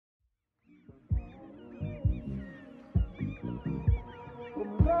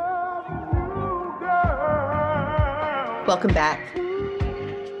Welcome back.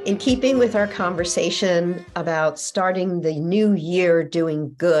 In keeping with our conversation about starting the new year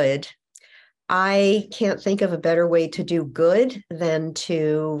doing good, I can't think of a better way to do good than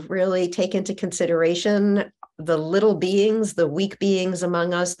to really take into consideration the little beings, the weak beings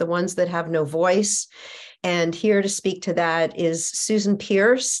among us, the ones that have no voice. And here to speak to that is Susan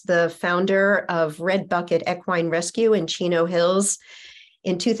Peirce, the founder of Red Bucket Equine Rescue in Chino Hills.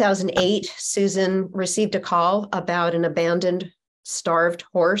 In 2008, Susan received a call about an abandoned, starved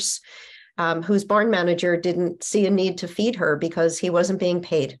horse whose barn manager didn't see a need to feed her because he wasn't being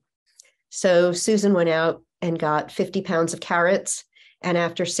paid. So Susan went out and got 50 pounds of carrots, and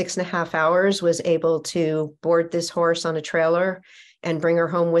after 6.5 hours was able to board this horse on a trailer and bring her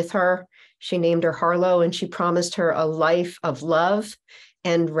home with her. She named her Harlow, and she promised her a life of love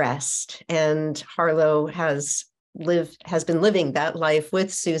and rest. And Harlow has been living that life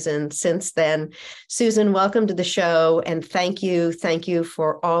with Susan since then. Susan, welcome to the show, and thank you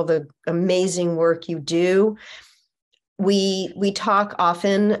for all the amazing work you do. We talk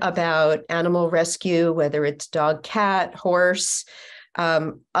often about animal rescue, whether it's dog, cat, horse,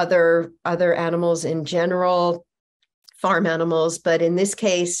 other animals in general, farm animals, but in this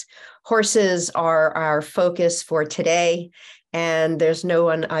case, horses are our focus for today. And there's no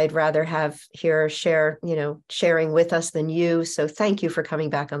one I'd rather have here sharing with us than you. So thank you for coming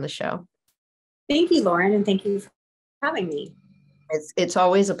back on the show. Thank you, Lauren, and thank you for having me. It's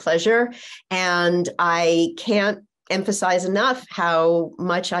always a pleasure. And I can't emphasize enough how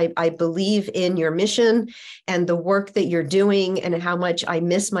much I believe in your mission and the work that you're doing, and how much I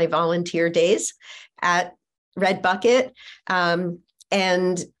miss my volunteer days at Red Bucket.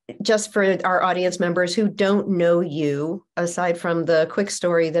 And just for our audience members who don't know you, aside from the quick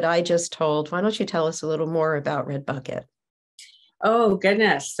story that I just told, why don't you tell us a little more about Red Bucket? Oh,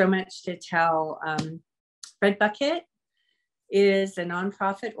 goodness, so much to tell. Red Bucket is a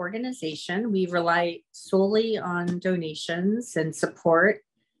nonprofit organization. We rely solely on donations and support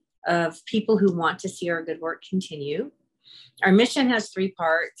of people who want to see our good work continue. Our mission has 3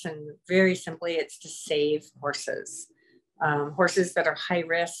 parts, and very simply, it's to save horses. Horses that are high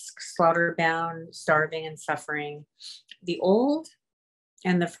risk, slaughter bound, starving and suffering, the old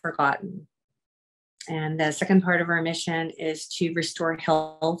and the forgotten. And the second part of our mission is to restore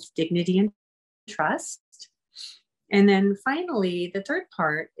health, dignity, and trust. And then finally, the third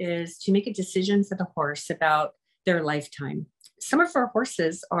part is to make a decision for the horse about their lifetime. Some of our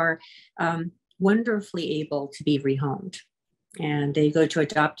horses are wonderfully able to be rehomed, and they go to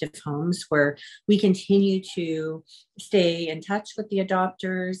adoptive homes where we continue to stay in touch with the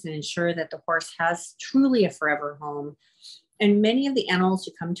adopters and ensure that the horse has truly a forever home. And many of the animals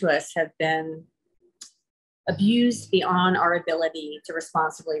who come to us have been abused beyond our ability to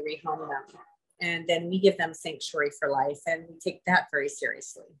responsibly rehome them. And then we give them sanctuary for life, and we take that very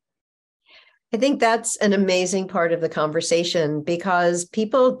seriously. I think that's an amazing part of the conversation, because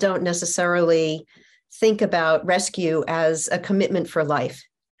people don't necessarily think about rescue as a commitment for life.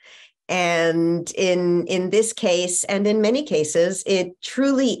 And in this case, and in many cases, it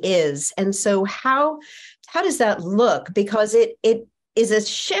truly is. And so how does that look? Because it is a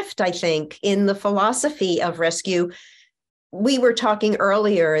shift, I think, in the philosophy of rescue. We were talking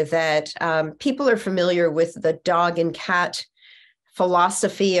earlier that people are familiar with the dog and cat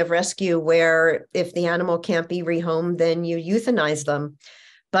philosophy of rescue, where if the animal can't be rehomed, then you euthanize them.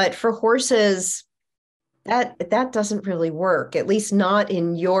 But for horses, that doesn't really work, at least not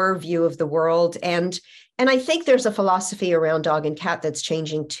in your view of the world. And I think there's a philosophy around dog and cat that's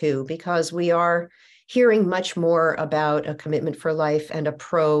changing too, because we are hearing much more about a commitment for life and a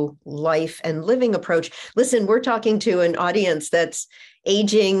pro-life and living approach. Listen, we're talking to an audience that's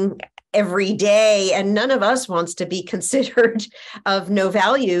aging every day, and none of us wants to be considered of no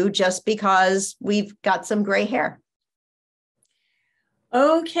value just because we've got some gray hair.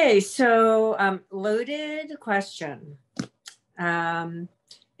 Okay, so loaded question.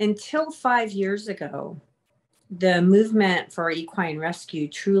 Until 5 years ago, the movement for equine rescue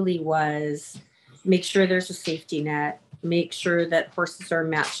truly was make sure there's a safety net, make sure that horses are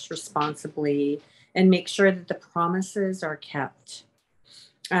matched responsibly, and make sure that the promises are kept.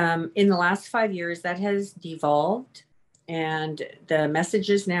 In the last 5 years, that has devolved, and the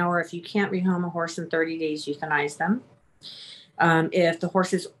messages now are if you can't rehome a horse in 30 days, euthanize them. If the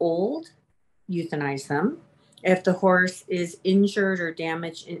horse is old, euthanize them. If the horse is injured or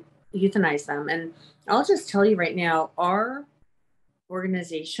damaged, euthanize them. And I'll just tell you right now, our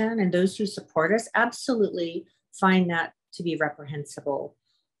organization and those who support us absolutely find that to be reprehensible.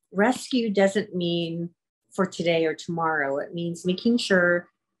 Rescue doesn't mean for today or tomorrow. It means making sure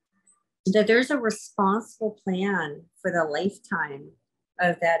that there's a responsible plan for the lifetime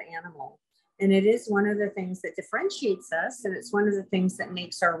of that animal. And it is one of the things that differentiates us. And it's one of the things that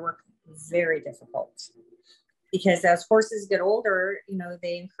makes our work very difficult. Because as horses get older,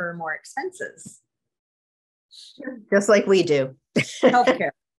 they incur more expenses. Just like we do.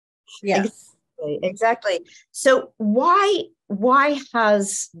 Healthcare. Yes. Exactly. So why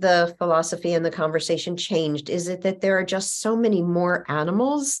has the philosophy and the conversation changed? Is it that there are just so many more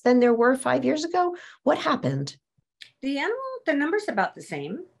animals than there were 5 years ago? What happened? The number's about the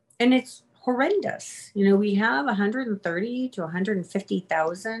same, and it's horrendous. We have 130 to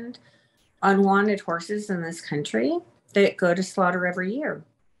 150,000 unwanted horses in this country that go to slaughter every year.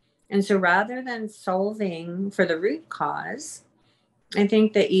 And so rather than solving for the root cause, I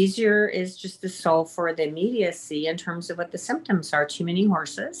think the easier is just to solve for the immediacy in terms of what the symptoms are. Too many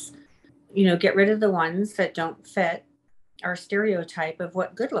horses, get rid of the ones that don't fit our stereotype of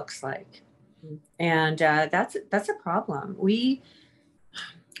what good looks like. And that's a problem. We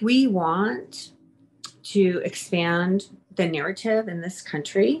want to expand the narrative in this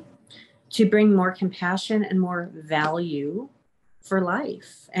country to bring more compassion and more value for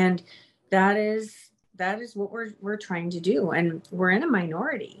life. And that is what we're trying to do. And we're in a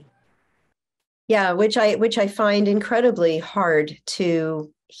minority. Yeah, which I find incredibly hard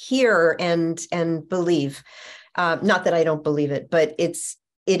to hear and believe. Not that I don't believe it, but it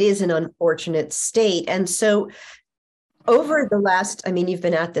is an unfortunate state. And so over the last, you've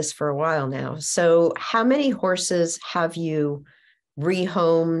been at this for a while now. So how many horses have you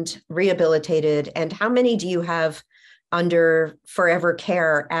rehomed, rehabilitated, and how many do you have under forever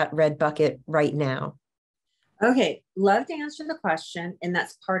care at Red Bucket right now? Okay, love to answer the question, and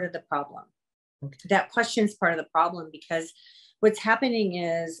that's part of the problem. Okay. That question is part of the problem because what's happening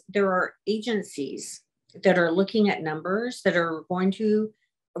is there are agencies that are looking at numbers that are going to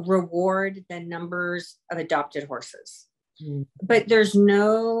reward the numbers of adopted horses. Mm-hmm. But there's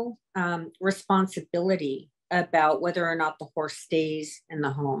no responsibility about whether or not the horse stays in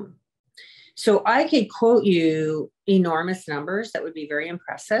the home. So I could quote you enormous numbers that would be very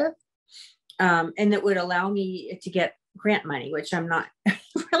impressive. And that would allow me to get grant money, which I'm not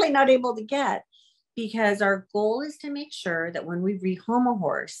really not able to get, because our goal is to make sure that when we rehome a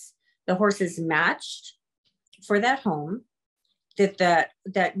horse, the horse is matched for that home, that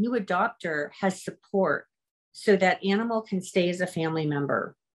new adopter has support so that animal can stay as a family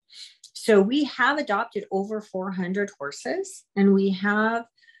member. So we have adopted over 400 horses, and we have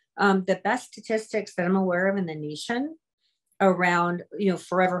the best statistics that I'm aware of in the nation around,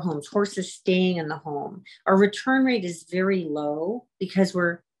 forever homes, horses staying in the home. Our return rate is very low because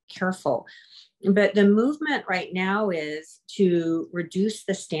we're careful. But the movement right now is to reduce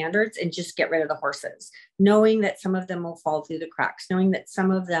the standards and just get rid of the horses, knowing that some of them will fall through the cracks, knowing that some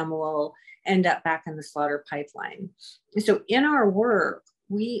of them will end up back in the slaughter pipeline. So in our work,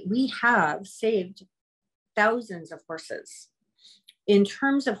 we have saved thousands of horses. In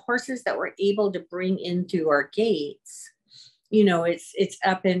terms of horses that we're able to bring in through our gates, it's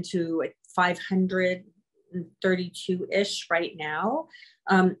up into 532-ish right now.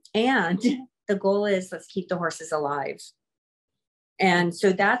 And the goal is let's keep the horses alive. And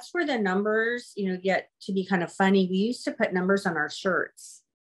so that's where the numbers, get to be kind of funny. We used to put numbers on our shirts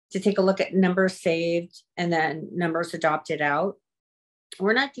to take a look at numbers saved and then numbers adopted out.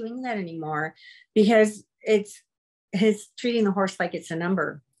 We're not doing that anymore because it's treating the horse like it's a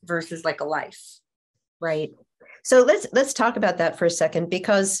number versus like a life. Right. So let's talk about that for a second,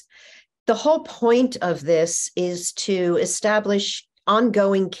 because the whole point of this is to establish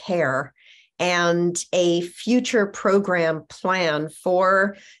ongoing care and a future program plan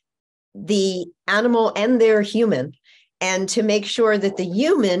for the animal and their human, and to make sure that the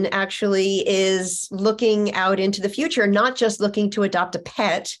human actually is looking out into the future, not just looking to adopt a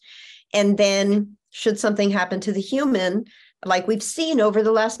pet. And then should something happen to the human, like we've seen over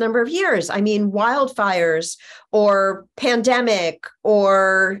the last number of years, wildfires or pandemic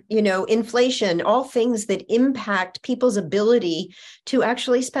or, inflation, all things that impact people's ability to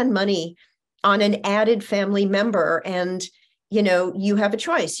actually spend money on an added family member. And, you have a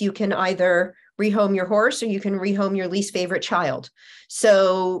choice. You can either rehome your horse or you can rehome your least favorite child.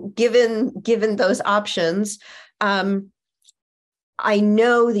 So given those options, I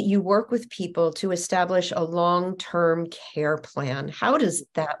know that you work with people to establish a long-term care plan. How does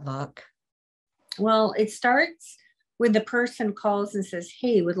that look? Well, it starts when the person calls and says,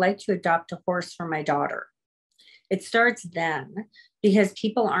 hey, would like to adopt a horse for my daughter. It starts then because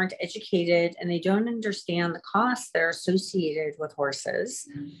people aren't educated and they don't understand the costs that are associated with horses.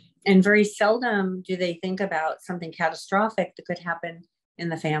 And very seldom do they think about something catastrophic that could happen in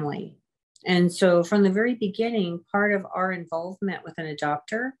the family. And so from the very beginning, part of our involvement with an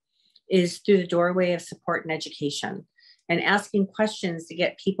adopter is through the doorway of support and education and asking questions to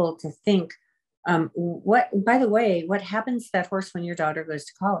get people to think, by the way, what happens to that horse when your daughter goes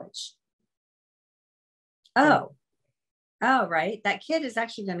to college? Oh, right. That kid is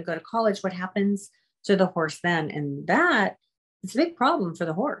actually going to go to college. What happens to the horse then? And that is a big problem for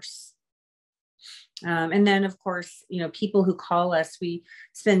the horse. And then, of course, people who call us, we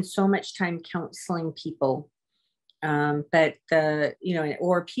spend so much time counseling people. But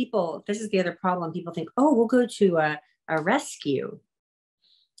or people, this is the other problem. People think, oh, we'll go to a rescue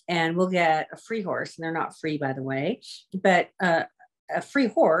and we'll get a free horse. And they're not free, by the way, but a free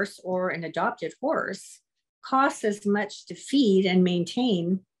horse or an adopted horse costs as much to feed and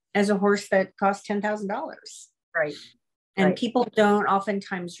maintain as a horse that costs $10,000. Right. And right. People don't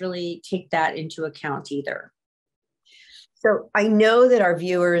oftentimes really take that into account either. So I know that our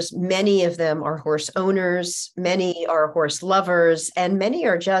viewers, many of them are horse owners, many are horse lovers, and many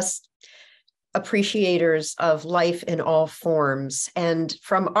are just appreciators of life in all forms. And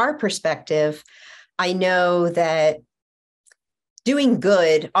from our perspective, I know that doing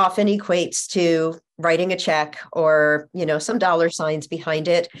good often equates to writing a check or, some dollar signs behind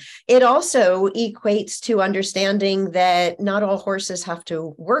it. It also equates to understanding that not all horses have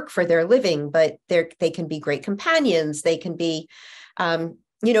to work for their living, but they can be great companions. They can be,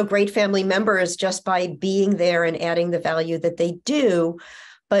 great family members just by being there and adding the value that they do.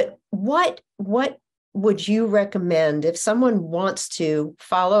 But what would you recommend if someone wants to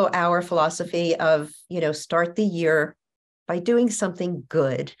follow our philosophy of, start the year by doing something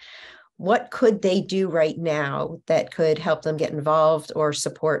good? What could they do right now that could help them get involved or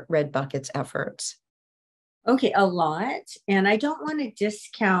support Red Bucket's efforts? Okay, a lot. And I don't want to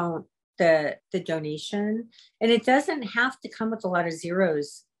discount the donation. And it doesn't have to come with a lot of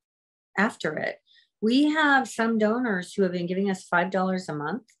zeros after it. We have some donors who have been giving us $5 a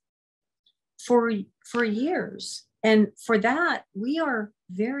month for years. And for that, we are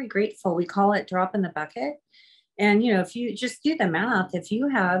very grateful. We call it drop in the bucket. And, if you just do the math, if you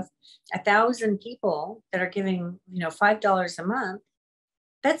have 1,000 people that are giving, $5 a month,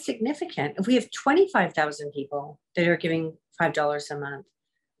 that's significant. If we have 25,000 people that are giving $5 a month,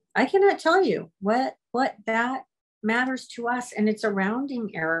 I cannot tell you what that matters to us. And it's a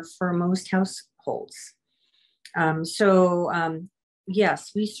rounding error for most households.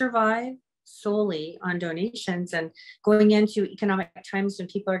 Yes, we survive solely on donations. And going into economic times when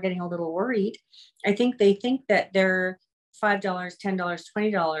people are getting a little worried, I think they think that their $5, $10,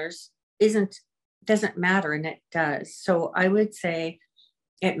 $20 doesn't matter, and it does. So I would say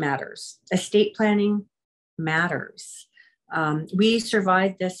it matters. Estate planning matters. We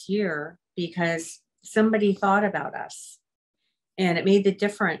survived this year because somebody thought about us, and it made the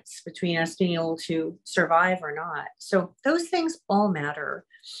difference between us being able to survive or not. So those things all matter.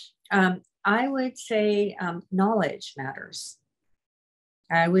 I would say knowledge matters.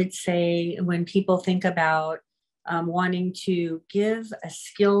 I would say when people think about wanting to give a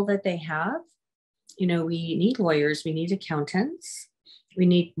skill that they have, we need lawyers, we need accountants, we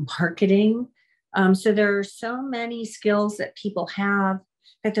need marketing. So there are so many skills that people have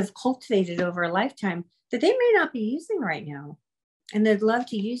that they've cultivated over a lifetime that they may not be using right now. And they'd love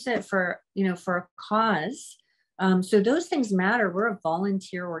to use it for a cause. So those things matter. We're a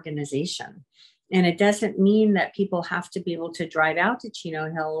volunteer organization. And it doesn't mean that people have to be able to drive out to Chino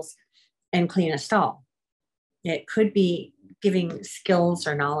Hills and clean a stall. It could be giving skills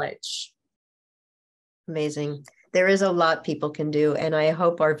or knowledge. Amazing. There is a lot people can do. And I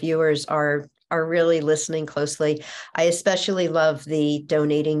hope our viewers are really listening closely. I especially love the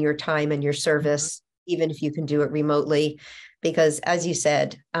donating your time and your service, even if you can do it remotely, because as you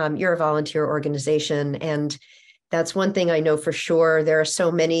said, you're a volunteer organization. And that's one thing I know for sure. There are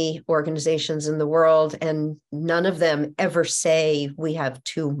so many organizations in the world, and none of them ever say we have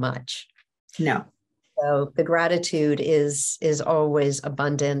too much. No. So the gratitude is always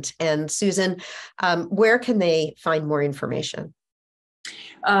abundant. And Susan, where can they find more information?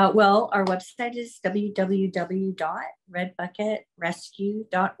 Well, our website is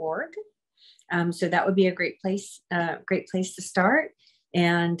www.redbucketrescue.org. So that would be a great place to start.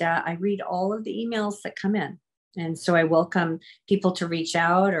 And I read all of the emails that come in. And so I welcome people to reach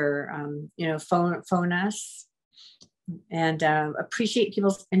out or, phone us, and appreciate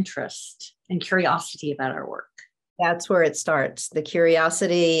people's interest and curiosity about our work. That's where it starts, the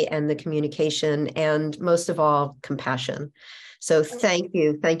curiosity and the communication, and most of all, compassion. So thank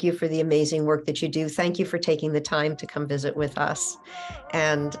you. Thank you for the amazing work that you do. Thank you for taking the time to come visit with us.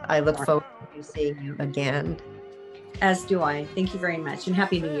 And I look forward to seeing you again. As do I. Thank you very much, and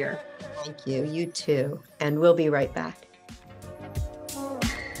Happy New Year. Thank you. You too. And we'll be right back.